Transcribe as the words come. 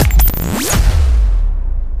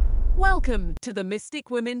Welcome to the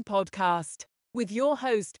Mystic Women Podcast with your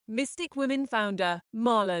host, Mystic Women founder,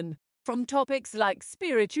 Marlon. From topics like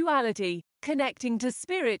spirituality, connecting to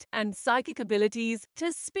spirit and psychic abilities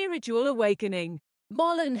to spiritual awakening,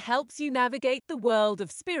 Marlon helps you navigate the world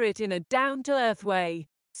of spirit in a down-to-earth way.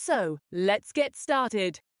 So, let's get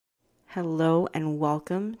started. Hello and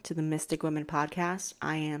welcome to the Mystic Women Podcast.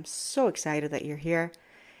 I am so excited that you're here.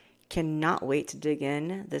 Cannot wait to dig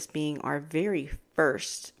in, this being our very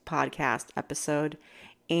first podcast episode.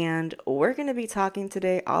 And we're going to be talking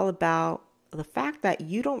today all about the fact that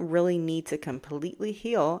you don't really need to completely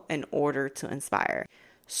heal in order to inspire.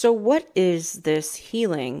 So what is this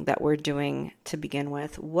healing that we're doing to begin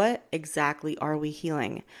with? What exactly are we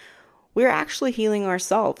healing? We're actually healing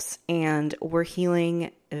ourselves, and we're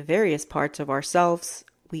healing various parts of ourselves.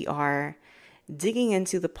 We are digging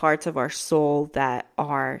into the parts of our soul that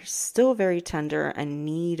are still very tender and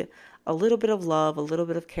need a little bit of love, a little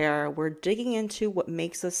bit of care. We're digging into what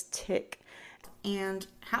makes us tick. And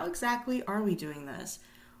how exactly are we doing this?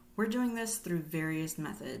 We're doing this through various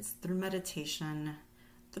methods, through meditation,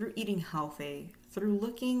 through eating healthy, through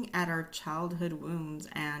looking at our childhood wounds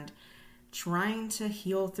and trying to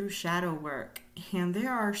heal through shadow work. And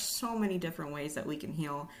there are so many different ways that we can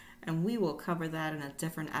heal, and we will cover that in a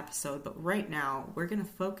different episode. But right now, we're going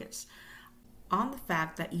to focus on the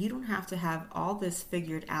fact that you don't have to have all this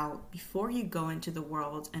figured out before you go into the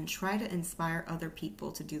world and try to inspire other people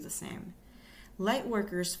to do the same. Light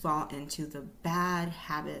workers fall into the bad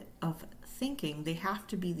habit of thinking they have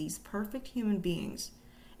to be these perfect human beings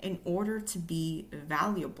in order to be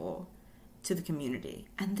valuable to the community.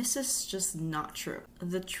 And this is just not true.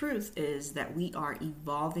 The truth is that we are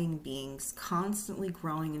evolving beings, constantly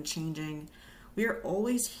growing and changing. We are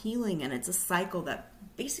always healing, and it's a cycle that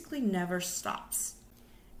basically never stops.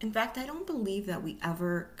 In fact, I don't believe that we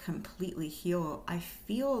ever completely heal. I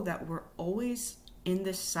feel that we're always in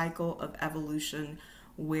this cycle of evolution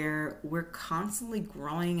where we're constantly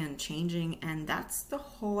growing and changing, and that's the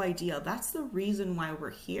whole idea. That's the reason why we're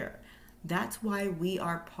here. That's why we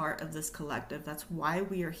are part of this collective. That's why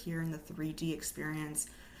we are here in the 3D experience,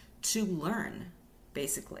 to learn,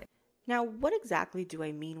 basically. Now, what exactly do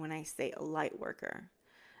I mean when I say a light worker?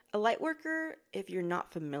 A light worker, if you're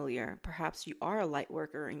not familiar, perhaps you are a light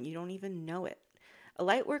worker and you don't even know it. A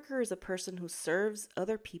light worker is a person who serves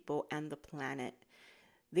other people and the planet.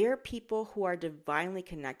 They're people who are divinely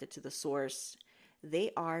connected to the source.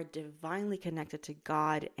 They are divinely connected to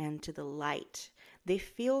God and to the light. They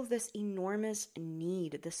feel this enormous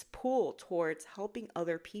need, this pull towards helping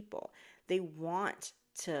other people. They want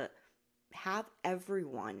to have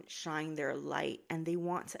everyone shine their light, and they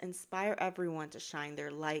want to inspire everyone to shine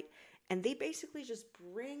their light. And they basically just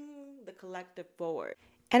bring the collective forward.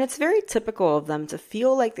 And it's very typical of them to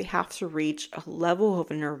feel like they have to reach a level of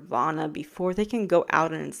nirvana before they can go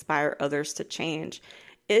out and inspire others to change.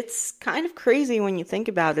 It's kind of crazy when you think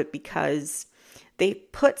about it, because they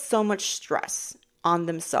put so much stress on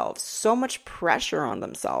themselves, so much pressure on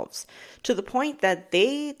themselves, to the point that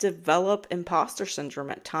they develop imposter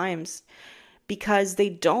syndrome at times, because they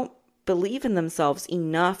don't believe in themselves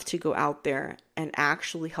enough to go out there and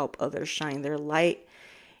actually help others shine their light.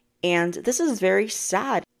 And this is very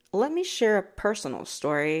sad. Let me share a personal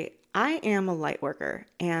story. I am a light worker,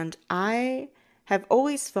 and I have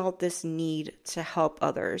always felt this need to help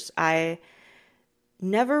others. I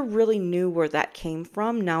never really knew where that came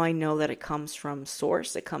from. Now I know that it comes from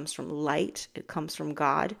source, it comes from light, it comes from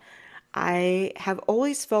God. I have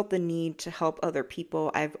always felt the need to help other people.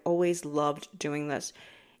 I've always loved doing this.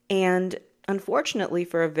 And unfortunately,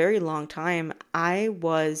 for a very long time, I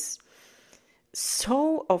was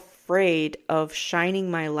so afraid of shining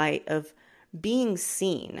my light, of being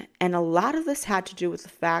seen. And a lot of this had to do with the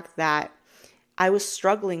fact that I was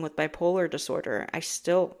struggling with bipolar disorder. I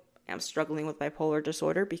still am struggling with bipolar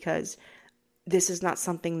disorder, because this is not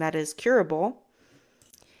something that is curable.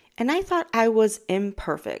 And I thought I was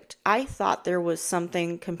imperfect. I thought there was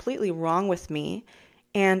something completely wrong with me.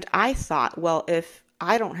 And I thought, well, if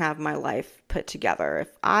I don't have my life put together,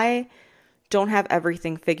 if I don't have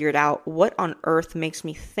everything figured out, what on earth makes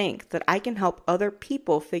me think that I can help other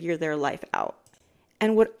people figure their life out?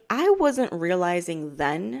 And what I wasn't realizing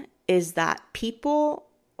then is that people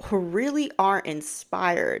who really are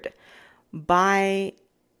inspired by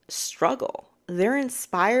struggle. They're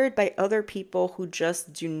inspired by other people who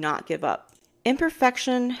just do not give up.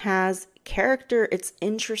 Imperfection has character. It's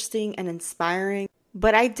interesting and inspiring.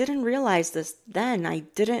 But I didn't realize this then. I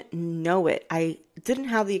didn't know it. I didn't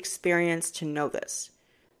have the experience to know this.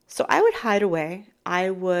 So I would hide away. I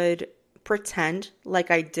would pretend like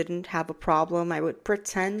I didn't have a problem. I would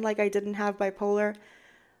pretend like I didn't have bipolar.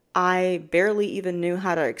 I barely even knew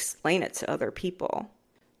how to explain it to other people.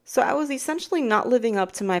 So I was essentially not living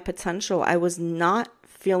up to my potential. I was not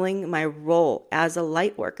feeling my role as a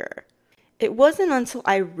light worker. It wasn't until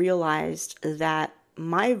I realized that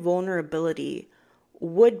my vulnerability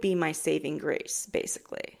would be my saving grace,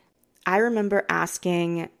 basically. I remember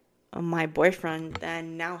asking my boyfriend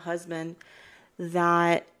and now husband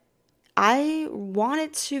that I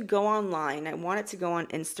wanted to go online. I wanted to go on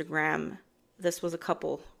Instagram. This was a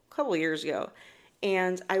couple years ago.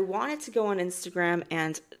 And I wanted to go on Instagram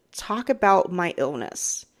and talk about my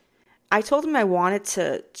illness. I told him I wanted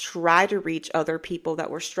to try to reach other people that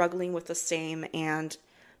were struggling with the same and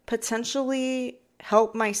potentially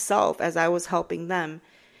help myself as I was helping them.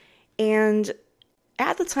 And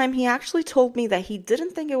at the time, he actually told me that he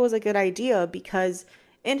didn't think it was a good idea because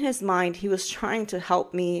in his mind, he was trying to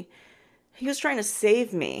help me. He was trying to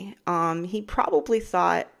save me. He probably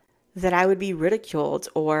thought that I would be ridiculed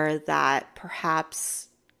or that perhaps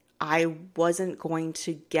I wasn't going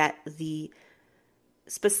to get the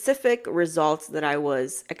specific results that I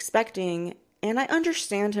was expecting, and I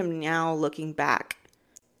understand him now looking back.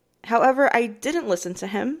 However, I didn't listen to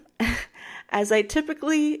him. As I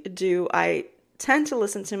typically do, I tend to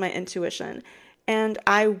listen to my intuition, and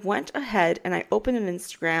I went ahead and I opened an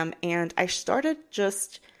Instagram and I started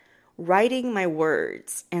just writing my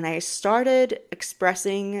words and I started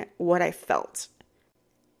expressing what I felt.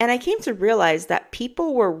 And I came to realize that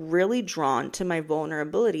people were really drawn to my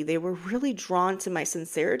vulnerability. They were really drawn to my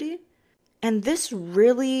sincerity. And this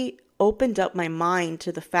really opened up my mind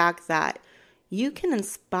to the fact that you can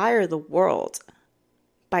inspire the world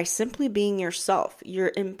by simply being yourself,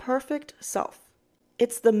 your imperfect self.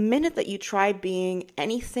 It's the minute that you try being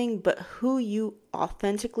anything but who you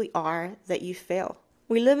authentically are that you fail.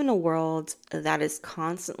 We live in a world that is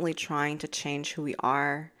constantly trying to change who we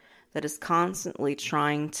are, that is constantly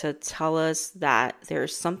trying to tell us that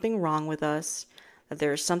there's something wrong with us, that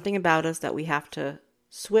there's something about us that we have to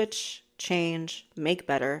switch, change, make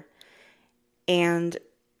better. And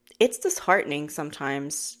it's disheartening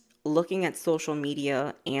sometimes looking at social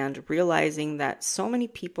media and realizing that so many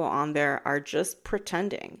people on there are just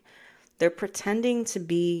pretending. They're pretending to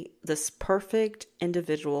be this perfect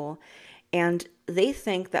individual, and they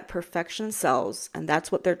think that perfection sells, and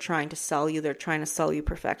that's what they're trying to sell you. They're trying to sell you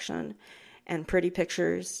perfection and pretty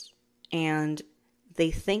pictures, and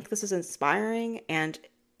they think this is inspiring, and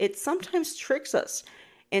it sometimes tricks us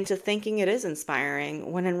into thinking it is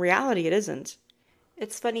inspiring when in reality it isn't.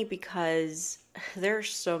 It's funny because there are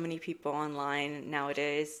so many people online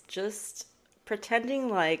nowadays just pretending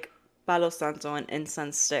like Palo Santo and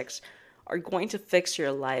incense sticks are going to fix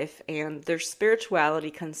your life, and their spirituality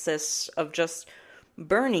consists of just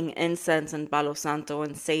burning incense and Palo Santo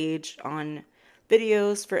and sage on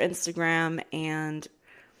videos for Instagram, and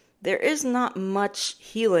there is not much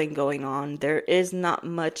healing going on. There is not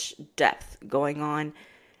much depth going on.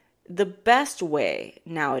 The best way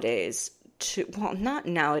nowadays not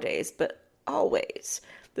nowadays, but always,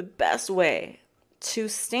 the best way to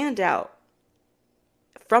stand out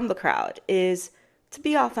from the crowd is to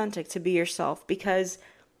be authentic, to be yourself, because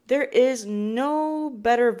there is no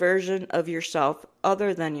better version of yourself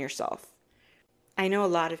other than yourself. I know a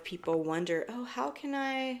lot of people wonder, how can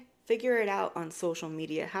I figure it out on social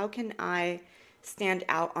media? How can I stand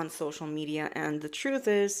out on social media? And the truth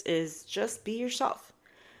is just be yourself.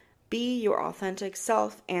 Be your authentic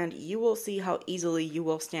self, and you will see how easily you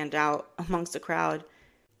will stand out amongst the crowd.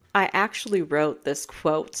 I actually wrote this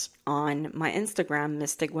quote on my Instagram,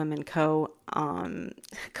 Mystic Women Co., a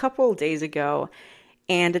couple days ago,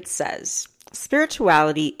 and it says,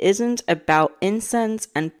 "Spirituality isn't about incense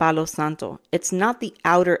and Palo Santo. It's not the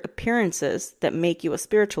outer appearances that make you a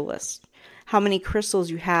spiritualist, how many crystals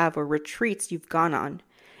you have or retreats you've gone on.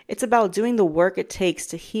 It's about doing the work it takes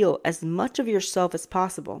to heal as much of yourself as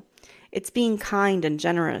possible. It's being kind and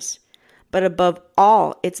generous. But above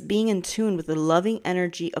all, it's being in tune with the loving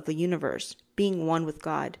energy of the universe, being one with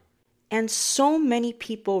God." And so many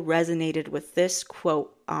people resonated with this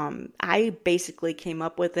quote. I basically came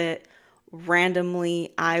up with it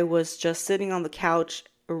randomly. I was just sitting on the couch,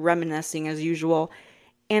 reminiscing as usual.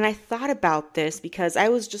 And I thought about this because I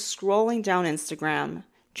was just scrolling down Instagram,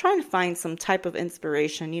 trying to find some type of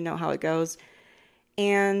inspiration. You know how it goes.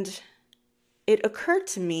 And it occurred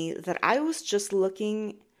to me that I was just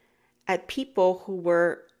looking at people who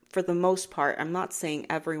were, for the most part, I'm not saying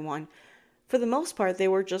everyone, for the most part, they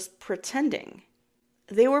were just pretending.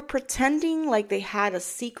 They were pretending like they had a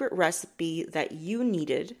secret recipe that you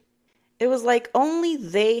needed. It was like only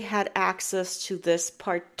they had access to this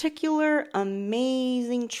particular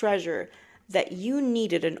amazing treasure that you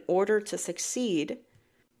needed in order to succeed.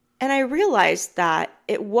 And I realized that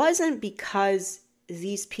it wasn't because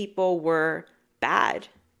these people were bad.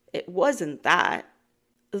 It wasn't that.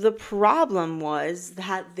 The problem was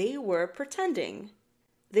that they were pretending.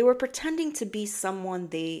 They were pretending to be someone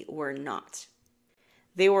they were not.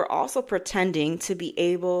 They were also pretending to be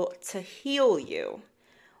able to heal you,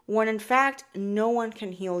 when in fact, no one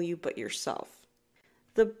can heal you but yourself.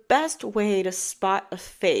 The best way to spot a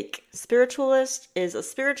fake spiritualist is a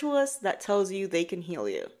spiritualist that tells you they can heal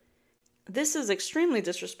you. This is extremely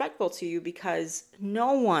disrespectful to you because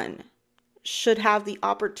no one should have the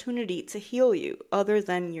opportunity to heal you other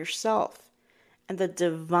than yourself and the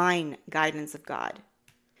divine guidance of God.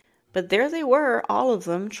 But there they were, all of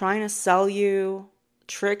them, trying to sell you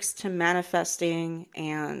tricks to manifesting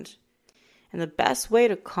and the best way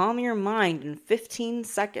to calm your mind in 15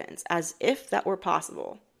 seconds, as if that were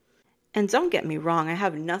possible. And don't get me wrong, I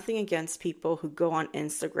have nothing against people who go on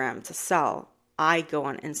Instagram to sell. I go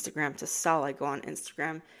on Instagram to sell. I go on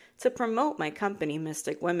Instagram to promote my company,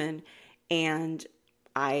 Mystic Women, and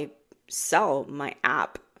I sell my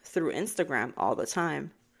app through Instagram all the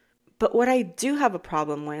time. But what I do have a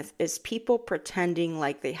problem with is people pretending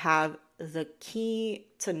like they have the key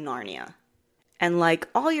to Narnia. And like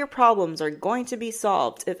all your problems are going to be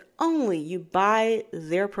solved if only you buy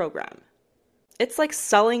their program. It's like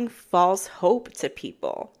selling false hope to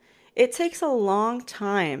people. It takes a long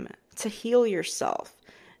time to heal yourself.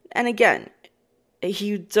 And again,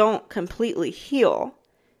 you don't completely heal.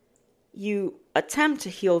 You attempt to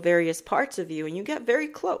heal various parts of you and you get very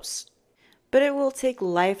close. But it will take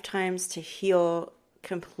lifetimes to heal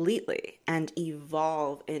completely and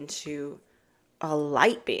evolve into a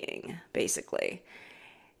light being, basically.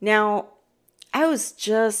 Now, I was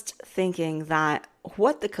just thinking that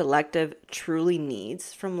what the collective truly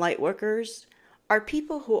needs from light workers are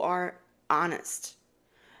people who are honest,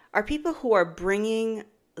 are people who are bringing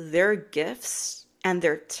their gifts and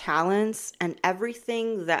their talents and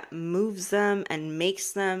everything that moves them and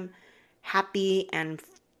makes them happy and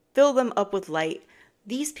fill them up with light.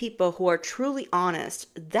 These people who are truly honest,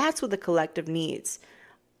 that's what the collective needs.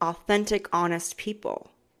 Authentic, honest people.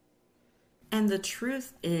 And the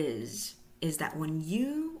truth is that when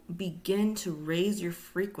you begin to raise your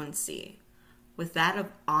frequency with that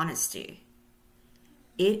of honesty,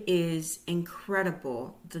 it is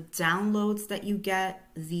incredible. The downloads that you get,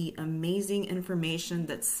 the amazing information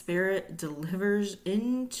that Spirit delivers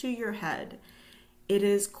into your head, it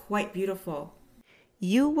is quite beautiful.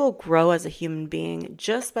 You will grow as a human being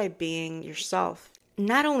just by being yourself.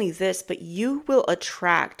 Not only this, but you will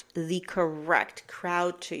attract the correct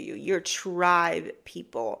crowd to you, your tribe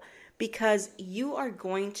people, because you are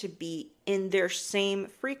going to be in their same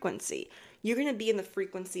frequency. You're going to be in the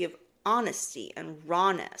frequency of honesty and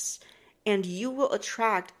rawness, and you will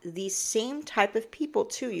attract these same type of people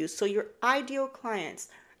to you. So your ideal clients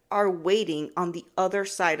are waiting on the other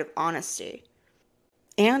side of honesty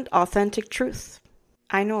and authentic truth.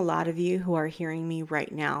 I know a lot of you who are hearing me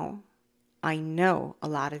right now. I know a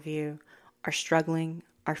lot of you are struggling,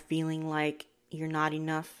 are feeling like you're not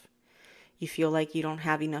enough. You feel like you don't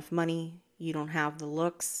have enough money, you don't have the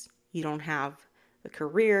looks, you don't have the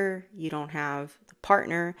career, you don't have the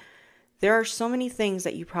partner. There are so many things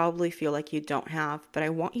that you probably feel like you don't have, but I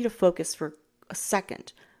want you to focus for a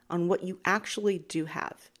second on what you actually do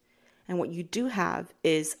have. And what you do have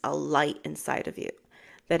is a light inside of you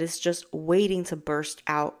that is just waiting to burst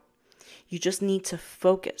out. You just need to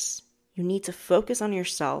focus. You need to focus on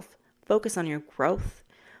yourself, focus on your growth,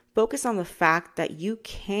 focus on the fact that you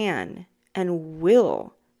can and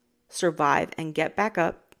will survive and get back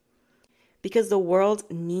up, because the world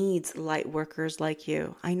needs light workers like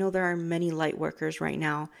you. I know there are many light workers right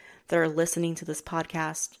now that are listening to this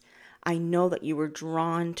podcast. I know that you were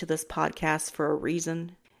drawn to this podcast for a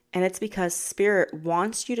reason, and it's because Spirit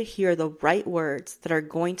wants you to hear the right words that are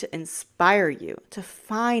going to inspire you to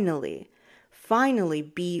finally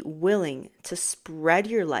be willing to spread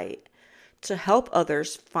your light, to help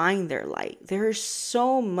others find their light. There is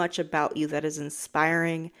so much about you that is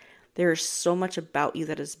inspiring. There is so much about you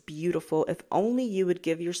that is beautiful if only you would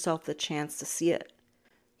give yourself the chance to see it.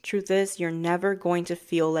 Truth is, you're never going to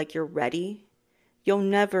feel like you're ready. You'll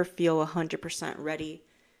never feel 100% ready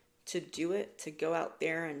to do it, to go out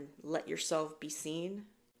there and let yourself be seen.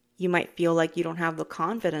 You might feel like you don't have the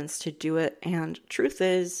confidence to do it, and truth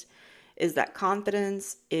is that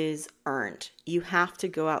confidence is earned. You have to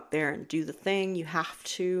go out there and do the thing. You have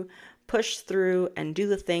to push through and do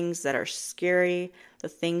the things that are scary. The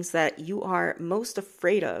things that you are most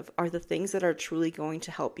afraid of are the things that are truly going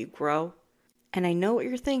to help you grow. And I know what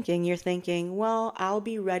you're thinking. You're thinking, well, I'll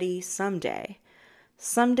be ready someday.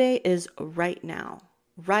 Someday is right now.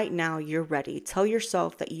 right now you're ready. Tell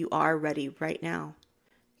yourself that you are ready right now.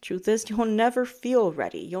 Truth is, you'll never feel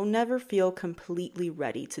ready. You'll never feel completely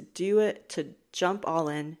ready to do it, to jump all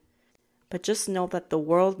in. But just know that the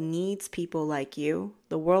world needs people like you.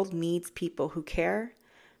 The world needs people who care.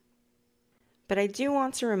 But I do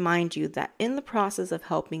want to remind you that in the process of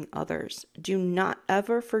helping others, do not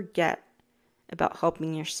ever forget about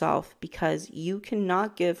helping yourself, because you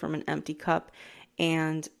cannot give from an empty cup.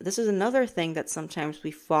 And this is another thing that sometimes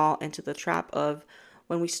we fall into the trap of.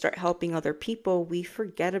 When we start helping other people, we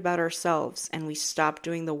forget about ourselves and we stop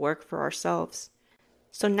doing the work for ourselves.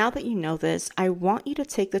 So now that you know this, I want you to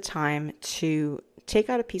take the time to take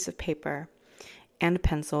out a piece of paper and a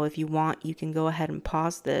pencil. If you want, you can go ahead and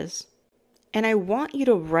pause this. And I want you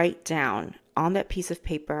to write down on that piece of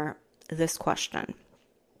paper this question: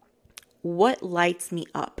 what lights me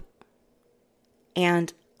up?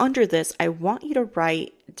 And under this, I want you to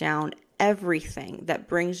write down everything that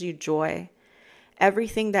brings you joy,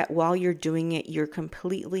 everything that while you're doing it, you're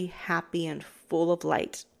completely happy and full of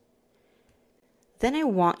light. Then I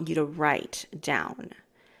want you to write down,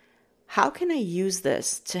 how can I use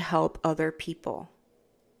this to help other people?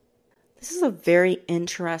 This is a very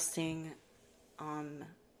interesting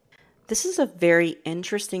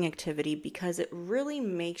activity because it really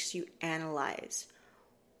makes you analyze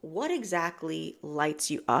what exactly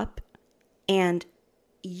lights you up, and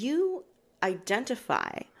you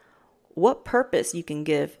identify what purpose you can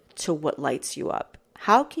give to what lights you up.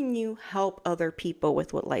 How can you help other people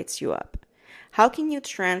with what lights you up? How can you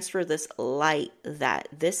transfer this light that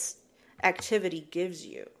this activity gives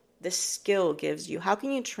you, this skill gives you? How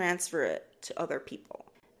can you transfer it to other people?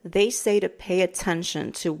 They say to pay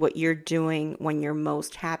attention to what you're doing when you're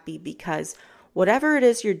most happy, because whatever it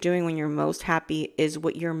is you're doing when you're most happy is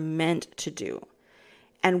what you're meant to do.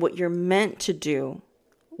 And what you're meant to do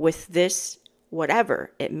with this,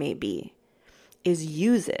 whatever it may be, is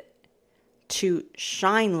use it to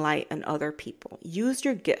shine light on other people. Use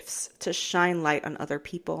your gifts to shine light on other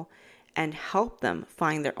people and help them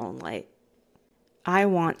find their own light. I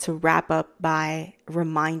want to wrap up by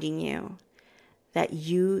reminding you that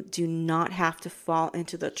you do not have to fall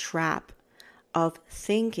into the trap of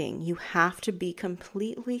thinking you have to be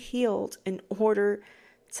completely healed in order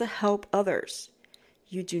to help others.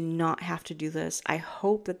 You do not have to do this. I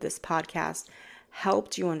hope that this podcast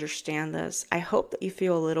helped you understand this. I hope that you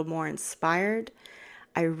feel a little more inspired.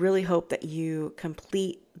 I really hope that you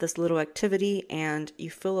complete this little activity and you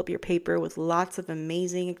fill up your paper with lots of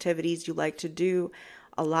amazing activities you like to do,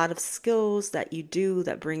 a lot of skills that you do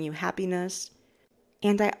that bring you happiness.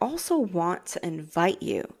 And I also want to invite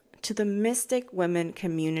you to the Mystic Women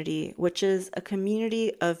community, which is a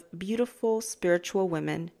community of beautiful spiritual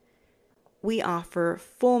women. We offer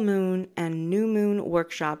full moon and new moon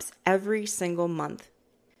workshops every single month.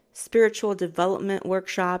 Spiritual development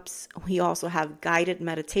workshops. We also have guided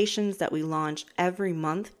meditations that we launch every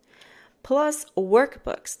month, plus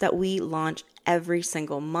workbooks that we launch every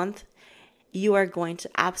single month. You are going to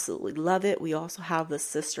absolutely love it. We also have the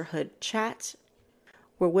Sisterhood Chat,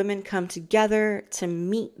 where women come together to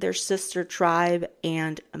meet their sister tribe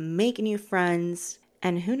and make new friends.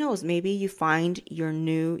 And who knows, maybe you find your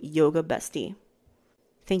new yoga bestie.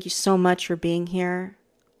 Thank you so much for being here.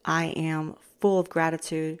 I am full of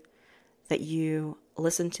gratitude that you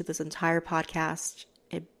listened to this entire podcast.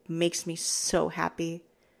 It makes me so happy.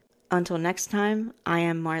 Until next time, I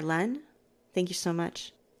am Marlene. Thank you so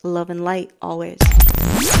much. Love and light always.